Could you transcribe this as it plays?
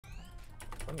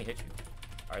Let me hit you.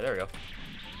 Alright, there we go.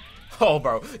 Oh,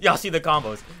 bro. Y'all see the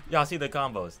combos. Y'all see the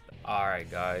combos. Alright,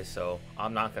 guys. So,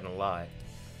 I'm not gonna lie.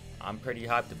 I'm pretty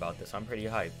hyped about this. I'm pretty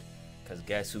hyped. Because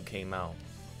guess who came out?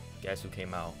 Guess who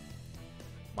came out?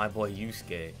 My boy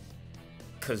Yusuke.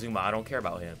 Kazuma. I don't care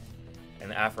about him. And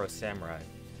the Afro Samurai.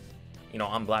 You know,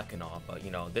 I'm black and all. But,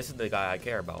 you know, this is the guy I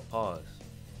care about. Pause.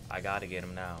 I gotta get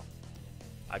him now.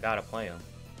 I gotta play him.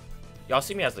 Y'all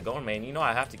see me as the going man. You know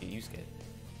I have to get Yusuke.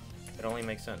 It only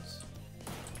makes sense.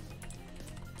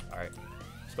 Alright.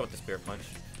 Let's go with the Spirit Punch.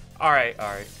 Alright,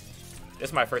 alright. This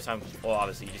is my first time. Well,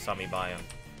 obviously, you just saw me buy him.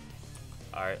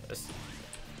 Alright, let's...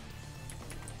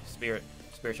 Spirit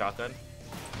Shotgun.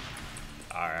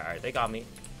 Alright, alright. They got me.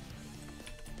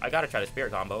 I gotta try the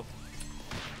Spirit combo.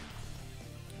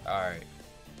 Alright.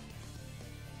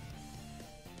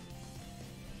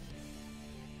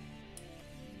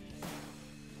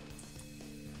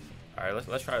 Alright,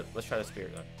 let's try the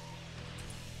Spirit gun.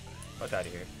 Fuck out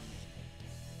of here.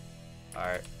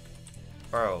 Alright.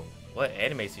 Bro, what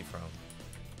anime is he from?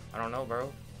 I don't know,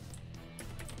 bro.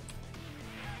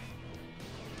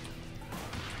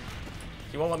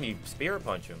 He won't let me Spirit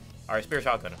Punch him. Alright, Spirit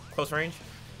Shotgun. Close range.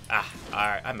 Ah,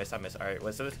 alright, I missed. Alright,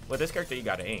 with this character you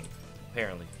gotta aim,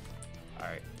 apparently.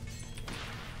 Alright.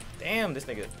 Damn, this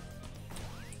nigga.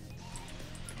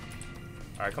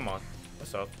 Alright, come on.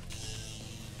 What's up?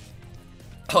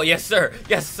 Oh, yes, sir.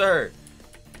 Yes, sir.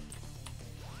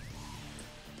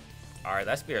 Alright,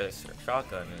 that Spirit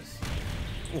Shotgun is...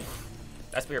 Oof.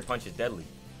 That Spirit Punch is deadly.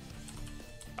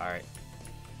 Alright.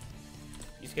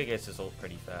 Yusuke gets his ult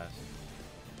pretty fast.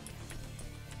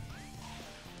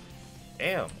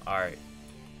 Damn. Alright.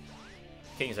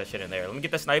 Can't use that shit in there. Let me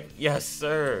get the snipe. Yes,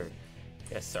 sir.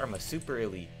 Yes, sir. I'm a super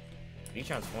elite. Did he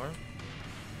transform?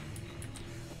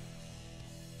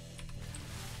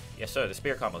 Yes, sir. The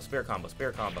Spirit combo. Spirit combo.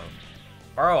 Spirit combo.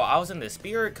 Bro, I was in the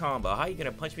Spirit combo. How you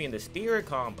gonna punch me in the Spirit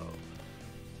combo?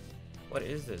 What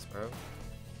is this, bro?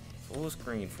 Full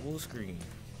screen. Full screen.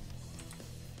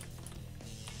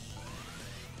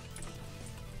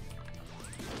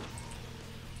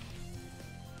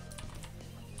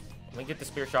 Let me get the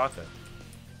Spirit Shotgun.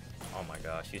 Oh my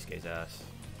gosh, Yusuke's ass.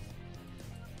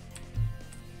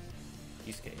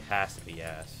 Yusuke has to be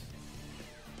ass.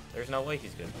 There's no way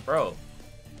he's good. Bro.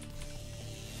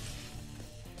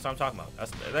 That's what I'm talking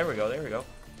about. There we go, there we go.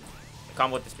 The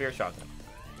combo with the Spirit Shotgun.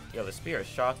 Yo, the Spirit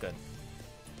Shotgun.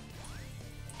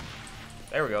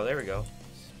 There we go, there we go.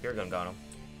 Spirit Gun got him.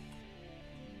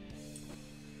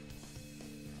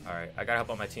 Alright, I gotta help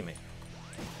out my teammate.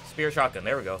 Spirit Shotgun,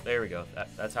 there we go, there we go.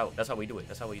 That's how we do it.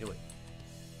 That's how we do it.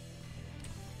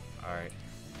 Alright.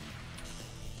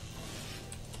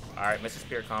 Alright, Mr.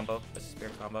 Spirit combo. Mr.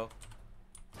 Spirit combo.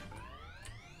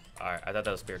 Alright, I thought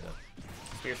that was Spirit Gun.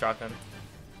 Spirit Shotgun.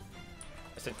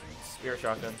 I said Spirit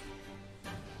Shotgun.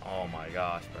 Oh my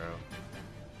gosh, bro.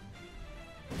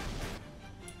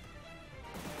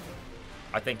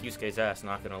 I think Yusuke's ass,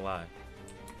 not gonna lie.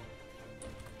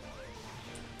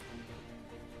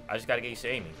 I just gotta get used to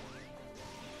aiming.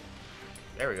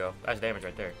 There we go. That's damage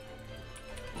right there.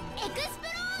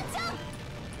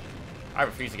 I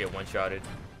refuse to get one-shotted.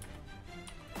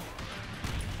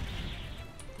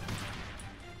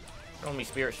 Don't me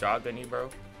Spirit Shotgun you, bro.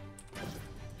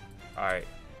 Alright.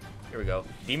 Here we go.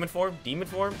 Demon form? Demon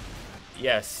form?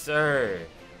 Yes, sir.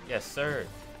 Yes, sir.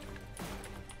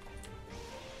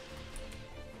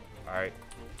 Alright.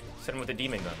 Send him with the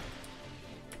demon gun.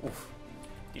 Oof.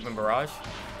 Demon barrage?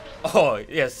 Oh,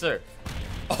 yes, sir.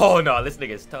 Oh, no. This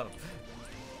nigga is tough.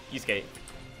 Yusuke.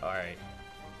 Alright.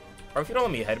 Bro, if you don't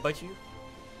let me headbutt you.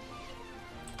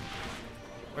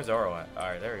 Where's Zoro at?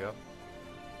 Alright, there we go.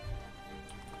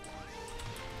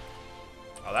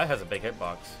 Oh, that has a big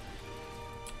hitbox.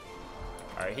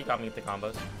 Alright, he got me with the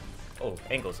combos. Oh,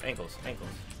 ankles, ankles, ankles.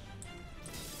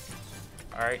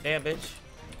 Alright, damn, bitch.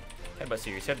 Headbutt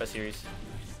series, headbutt series.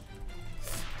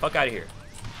 Fuck out of here.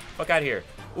 Fuck out of here.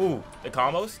 Ooh, the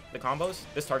combos? The combos?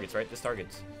 This targets, right? This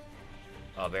targets.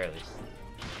 Oh, barely.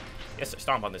 Yes, sir.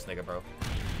 Stomp on this nigga, bro.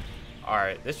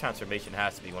 Alright, this transformation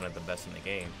has to be one of the best in the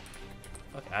game.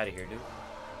 Fuck out of here, dude.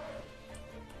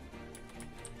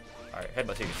 Alright,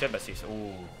 headbutt series, headbutt series.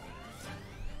 Ooh.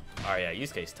 Alright, yeah,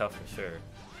 Yusuke's tough for sure.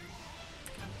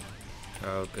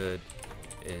 How good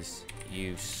is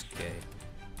Yusuke?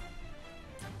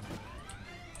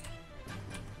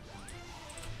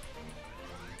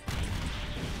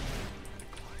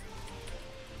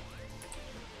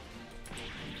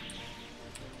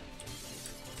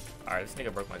 Alright, this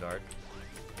nigga broke my guard.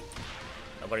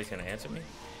 Nobody's gonna answer me.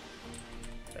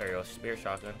 There you go, Spirit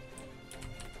Shotgun.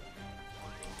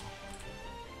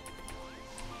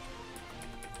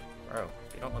 Bro,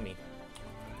 you don't let me.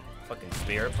 Fucking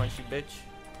spirit punch, you bitch.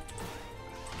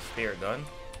 Spirit gun.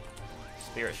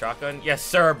 Spirit shotgun. Yes,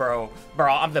 sir, bro.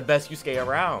 Bro, I'm the best Yusuke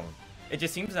around. It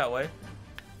just seems that way.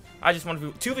 I just want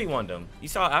to 2v1 them. You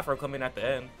saw Afro come in at the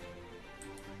end.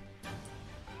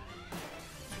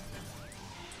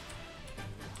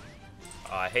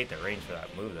 Oh, I hate the range for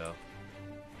that move, though.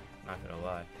 Not gonna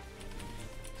lie.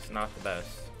 It's not the best.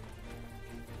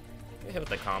 Get hit with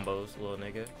the combos, little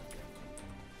nigga.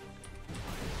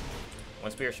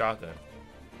 One spirit shotgun.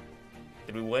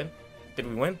 Did we win? Did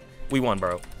we win? We won,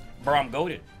 bro. Bro, I'm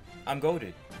goated. I'm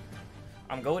goated.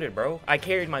 I'm goated, bro. I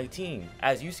carried my team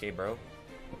as Yusuke, bro.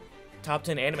 Top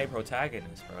 10 anime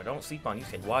protagonist, bro. Don't sleep on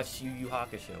Yusuke. Watch Yu Yu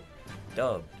Hakusho.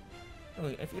 Dub.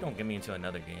 If you don't get me into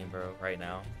another game, bro, right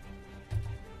now.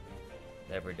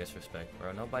 Never disrespect,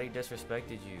 bro. Nobody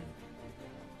disrespected you.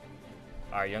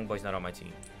 Alright, young boy's not on my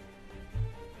team.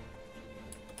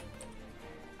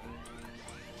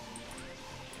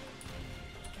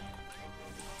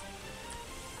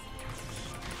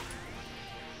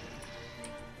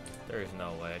 There is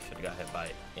no way I should have got hit by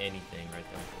anything right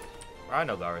there. Bro, I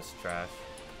know Gara's trash.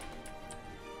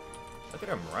 Look at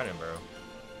him running, bro.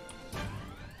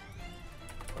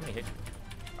 Let me hit you.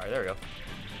 Alright, there we go.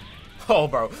 Oh,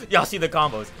 bro. Y'all see the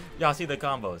combos. Y'all see the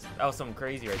combos. That was something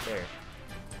crazy right there.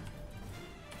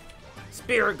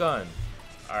 Spirit gun.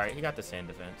 Alright, he got the sand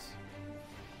defense.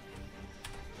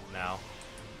 Now.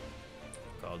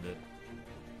 Called it.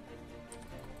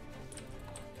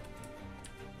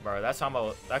 Bro, that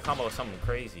combo was something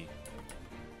crazy.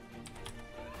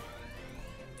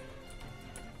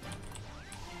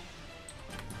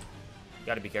 You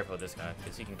gotta be careful with this guy,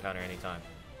 because he can counter anytime.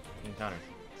 He can counter.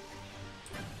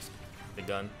 The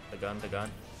gun, the gun, the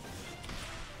gun.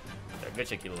 There, good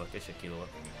shit, Killua. Good shit, Killua.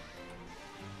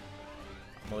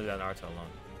 I'm gonna leave that Naruto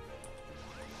alone.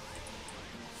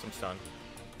 Some stun.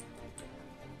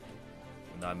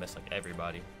 No, I missed like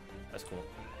everybody. That's cool.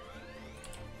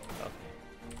 Okay.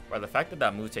 Bro, the fact that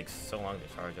that move takes so long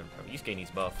to charge up, bro. Yusuke needs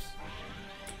buffs.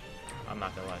 I'm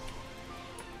not gonna lie.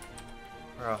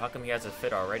 Bro, how come he has a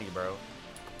fit already, bro?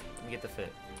 Let me get the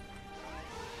fit.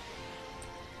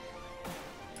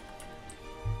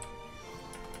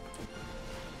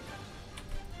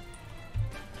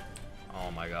 Oh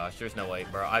my gosh, there's no way,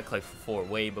 bro. I clicked 4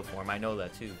 way before him. I know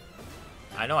that too.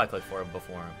 I know I clicked 4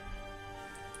 before him.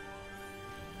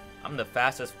 I'm the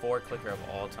fastest 4 clicker of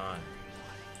all time.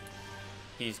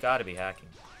 He's got to be hacking.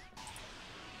 Oh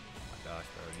my gosh,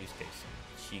 bro. Yusuke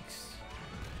some cheeks.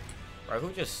 Bro,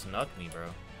 who just snuck me, bro?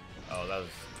 Oh, that was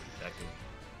that dude.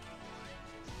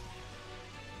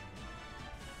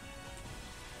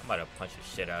 I might have punched the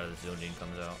shit out of this when it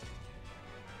comes out.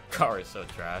 Car is so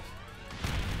trash.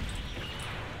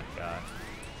 Oh my god.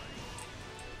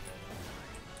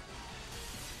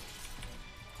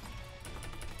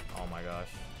 Oh my gosh.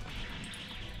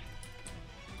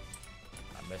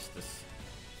 I missed this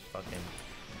fucking...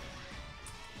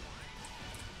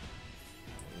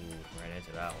 Ooh, ran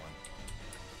into that one.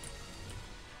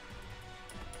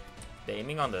 The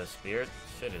aiming on the spirit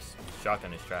shit is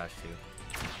shotgun is trash too.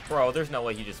 Bro, there's no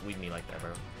way he just weaved me like that,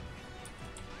 bro.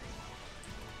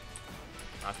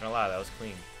 Not gonna lie, that was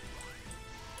clean.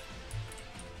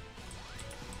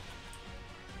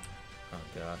 Oh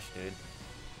gosh, dude.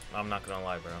 I'm not gonna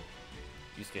lie, bro.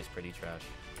 Yusuke's pretty trash.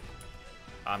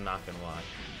 I'm not gonna lie.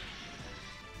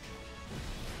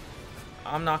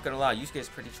 I'm not gonna lie, Yusuke's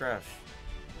pretty trash.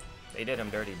 They did him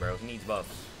dirty, bro. He needs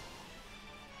buffs.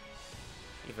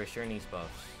 He for sure needs buffs.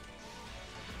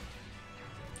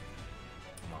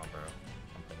 Come on, bro.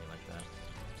 Don't play me like that.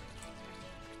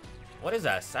 What is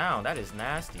that sound? That is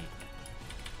nasty.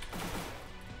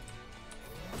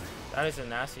 That is the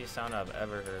nastiest sound I've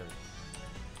ever heard.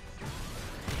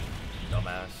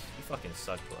 Dumbass. You fucking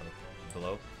suck, bro.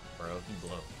 Blow? Bro, you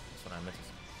blow. That's what I meant to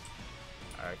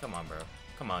say. Alright, come on, bro.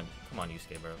 Come on. Come on,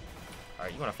 Yusuke, bro.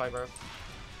 Alright, you wanna fight, bro?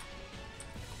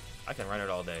 I can run it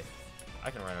all day. I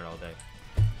can run it all day.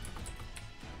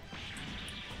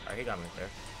 Alright, he got me there.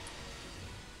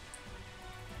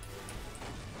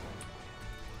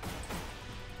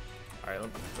 Alright,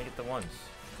 let me get the ones.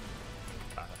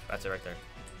 Ah, that's it right there.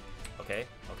 Okay,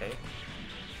 okay.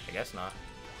 I guess not.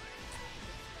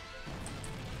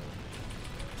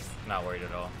 Not worried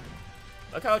at all.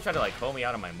 Look how I tried to like pull me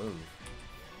out of my move.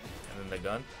 And then the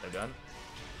gun.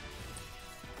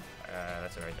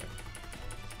 That's it right there.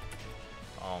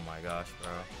 Oh my gosh,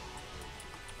 bro.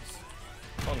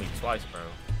 Pulled me twice, bro.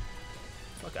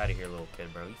 Fuck out of here, little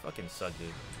kid, bro. You fucking suck, dude.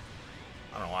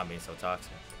 I don't know why I'm being so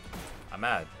toxic. I'm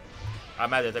mad. I'm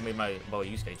mad that they made my boy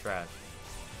Yusuke trash.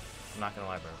 I'm not gonna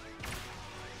lie, bro.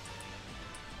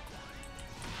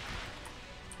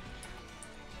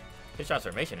 His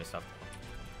transformation is tough,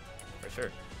 for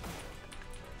sure.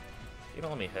 You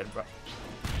don't let me hit, bro.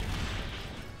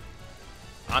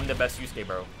 I'm the best Yusuke,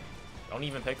 bro. Don't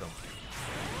even pick him.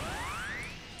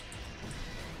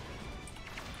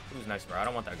 Who's next, bro? I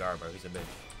don't want that guard, bro. He's a bitch.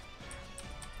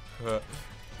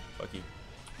 Fuck you.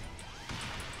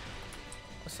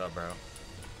 What's up, bro?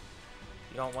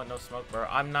 You don't want no smoke, bro.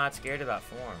 I'm not scared of that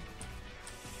form.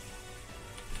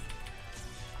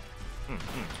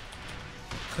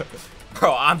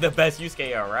 Bro, I'm the best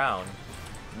Yusuke around.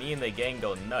 Me and the gang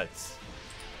go nuts.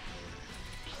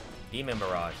 Demon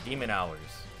Barrage. Demon Hours.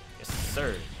 Yes,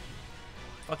 sir.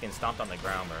 Fucking stomped on the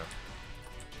ground, bro.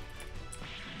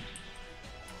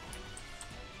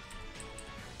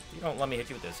 You don't let me hit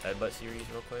you with this headbutt series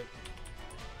real quick.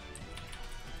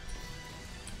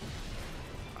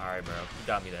 Alright, bro. You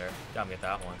got me there. You got me at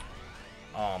that one.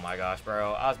 Oh my gosh,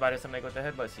 bro. I was about to something with the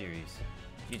headbutt series.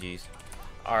 GG's.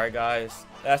 Alright, guys.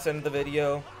 That's the end of the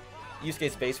video.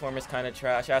 Yusuke's base form is kind of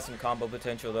trash. Has some combo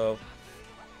potential, though.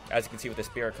 As you can see with the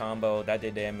spirit combo, that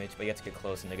did damage, but you have to get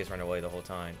close and niggas run away the whole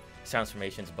time. His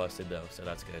transformation's busted, though, so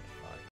that's good.